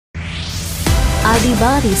ID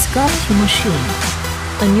Body Sculpting Machine,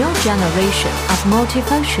 a new generation of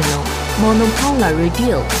multifunctional monopolar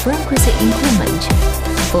radial frequency implement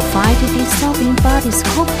for 5D dissolving body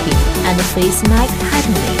sculpting and face neck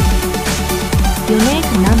tightening.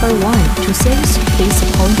 Unique number 1 to 6 base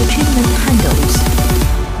point treatment handles.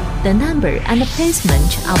 The number and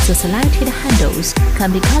placement of the selected handles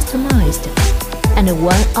can be customized, and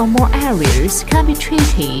one or more areas can be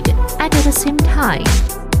treated at the same time.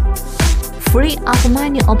 Free of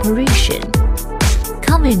manual operation,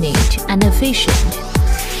 convenient and efficient.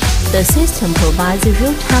 The system provides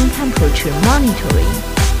real-time temperature monitoring,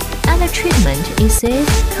 and the treatment is safe,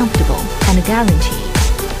 comfortable, and guaranteed.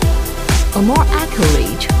 A more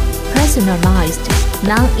accurate, personalized,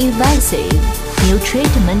 non-invasive new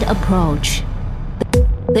treatment approach.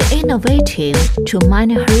 The innovative 2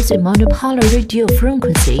 MHz monopolar radio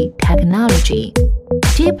frequency technology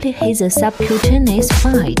deeply hits the subcutaneous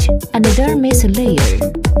fat and dermis layer.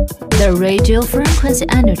 The radio frequency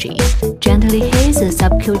energy gently hits the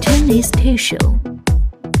subcutaneous tissue,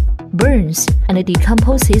 burns and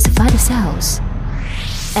decomposes fat cells,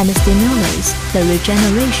 and stimulates the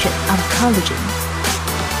regeneration of collagen.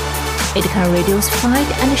 It can reduce fat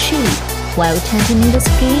and shape while tightening the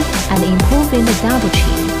skin and improving the double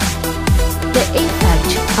chin. The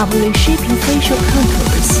effect of reshaping facial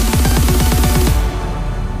contours